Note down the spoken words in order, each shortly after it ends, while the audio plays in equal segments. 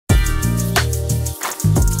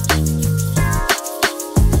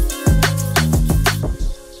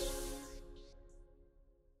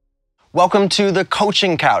Welcome to the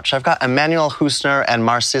coaching couch. I've got Emmanuel Heussner and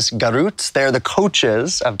Marcis Garuts. They're the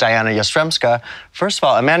coaches of Aryna Sabalenka. First of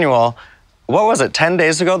all, Emmanuel, what was it, 10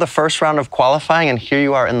 days ago, the first round of qualifying, and here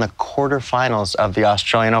you are in the quarterfinals of the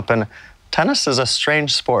Australian Open. Tennis is a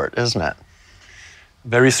strange sport, isn't it?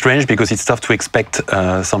 Very strange, because it's tough to expect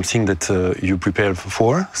something that you prepare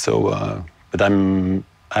for. So, but I'm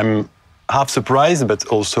half surprised, but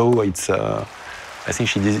also it's. I think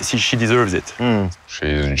she deserves it.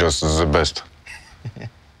 She's just the best.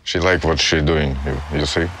 She likes what she's doing. You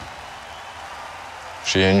see,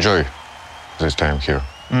 she enjoy this time here.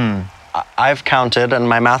 I've counted, and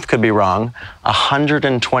my math could be wrong,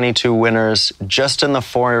 122 winners just in the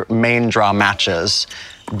 4 main draw matches.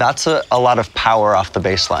 That's a lot of power off the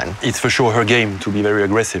baseline. It's for sure her game to be very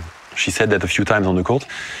aggressive. She said that a few times on the court.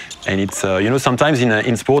 And it's, you know, sometimes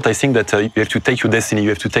in sport, I think that you have to take your destiny, you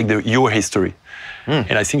have to take your history.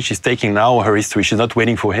 And I think she's taking now her history. She's not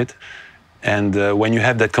waiting for it. And when you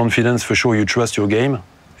have that confidence, for sure, you trust your game.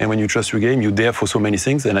 And when you trust your game, you dare for so many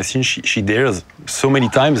things. And I think she dares so many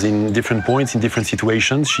times in different points, in different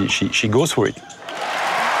situations. She goes for it.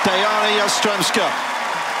 Aryna Sabalenka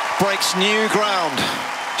breaks new ground.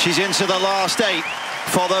 She's into the last 8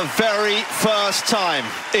 for the very first time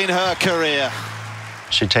in her career.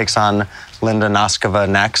 She takes on Linda Noskova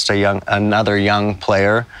next, another young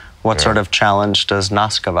player. What sort of challenge does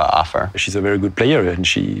Noskova offer? She's a very good player, and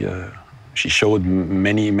she showed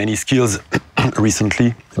many skills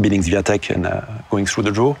recently, beating Swiatek and going through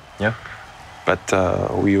the draw. Yeah. But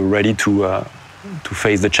we are ready to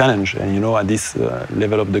face the challenge, and you know, at this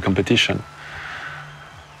level of the competition,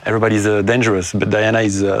 everybody's dangerous, but Aryna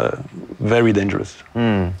is very dangerous.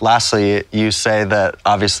 Lastly, you say that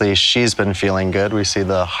obviously she's been feeling good. We see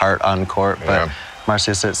the heart on court, but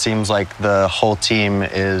Marcis, it seems like the whole team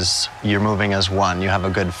you're moving as one. You have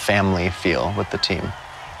a good family feel with the team.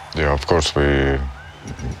 Yeah, of course, we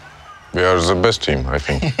are the best team, I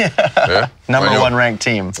think. Yeah? Number 1 ranked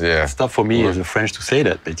team. Yeah. It's tough for me as a French to say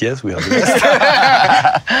that, but yes, we are the best.